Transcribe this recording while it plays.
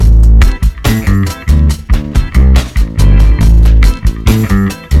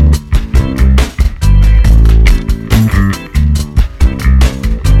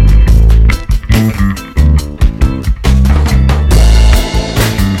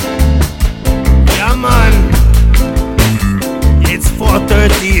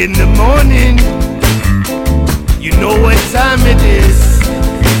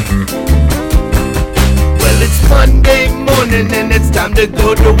to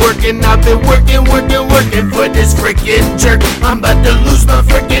go to work, and I've been working for this freaking jerk. I'm about to lose my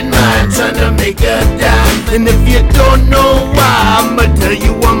freaking mind trying to make a dime. And if you don't know why, I'ma tell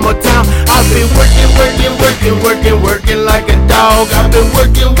you one more time. I've been working like a dog. I've been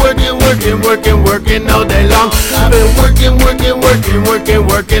working all day long. I've been working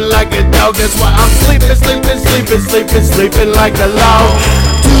like a dog. That's why I'm sleeping like a log.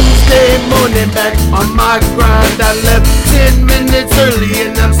 Tuesday morning, back on my grind. I left 10 minutes early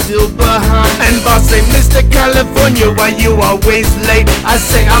and I'm still behind. And boss say, Mr. California, why you always late? I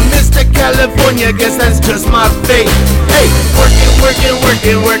say, I'm Mr. California, guess that's just my fate. Hey,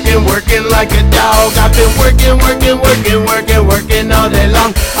 working like a dog. I've been working all day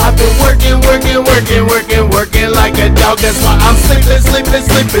long. I've been working like a dog. That's why I'm sleeping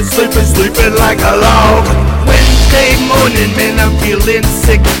like a log. Wednesday morning, man, I'm feeling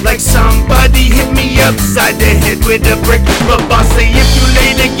sick, like somebody hit me upside the head with a brick. But boss say, if you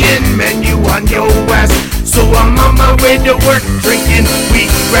late again, man, you on your ass. So I'm on my way to work, drinking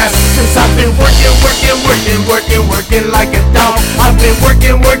wheatgrass. Since I've been working like a dog. I've been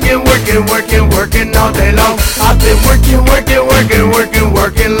working all day long. I've been working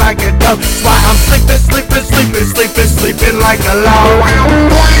like a dog. That's why I'm sleeping like a log.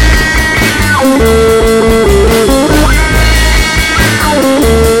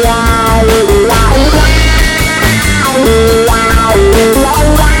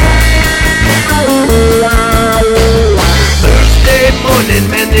 Thursday morning,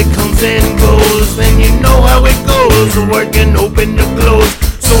 man, it comes and goes, and you know how it goes, working open to close.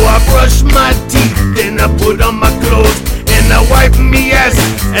 So I brush my teeth, then I put on my clothes, and I wipe me ass,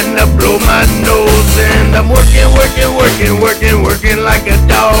 and I blow my nose. And I'm working like a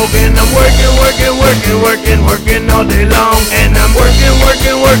dog. And I'm working all day long. And I'm working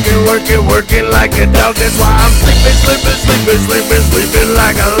like a dog. That's why I'm sleeping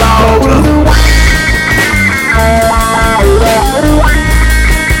like a log.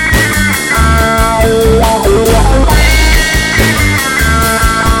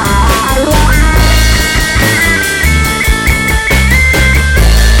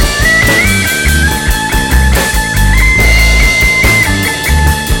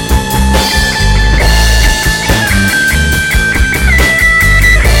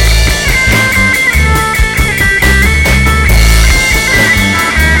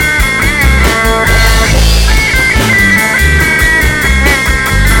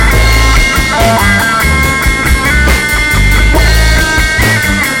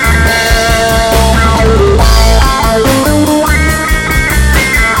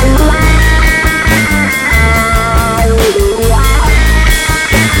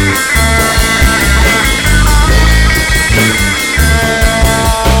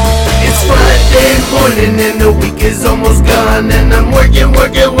 And the week is almost gone, and I'm working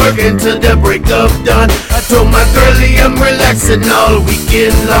till the break of dawn. I told my girlie I'm relaxing all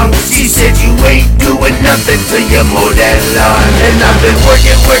weekend long. She said you ain't doing nothing till you mow that lawn. And I've been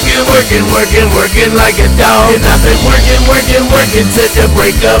working like a dog. And I've been working till the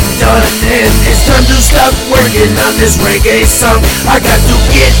break of dawn. And it's time to stop working on this reggae song. I got to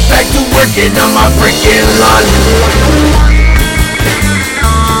get back to working on my freaking lawn.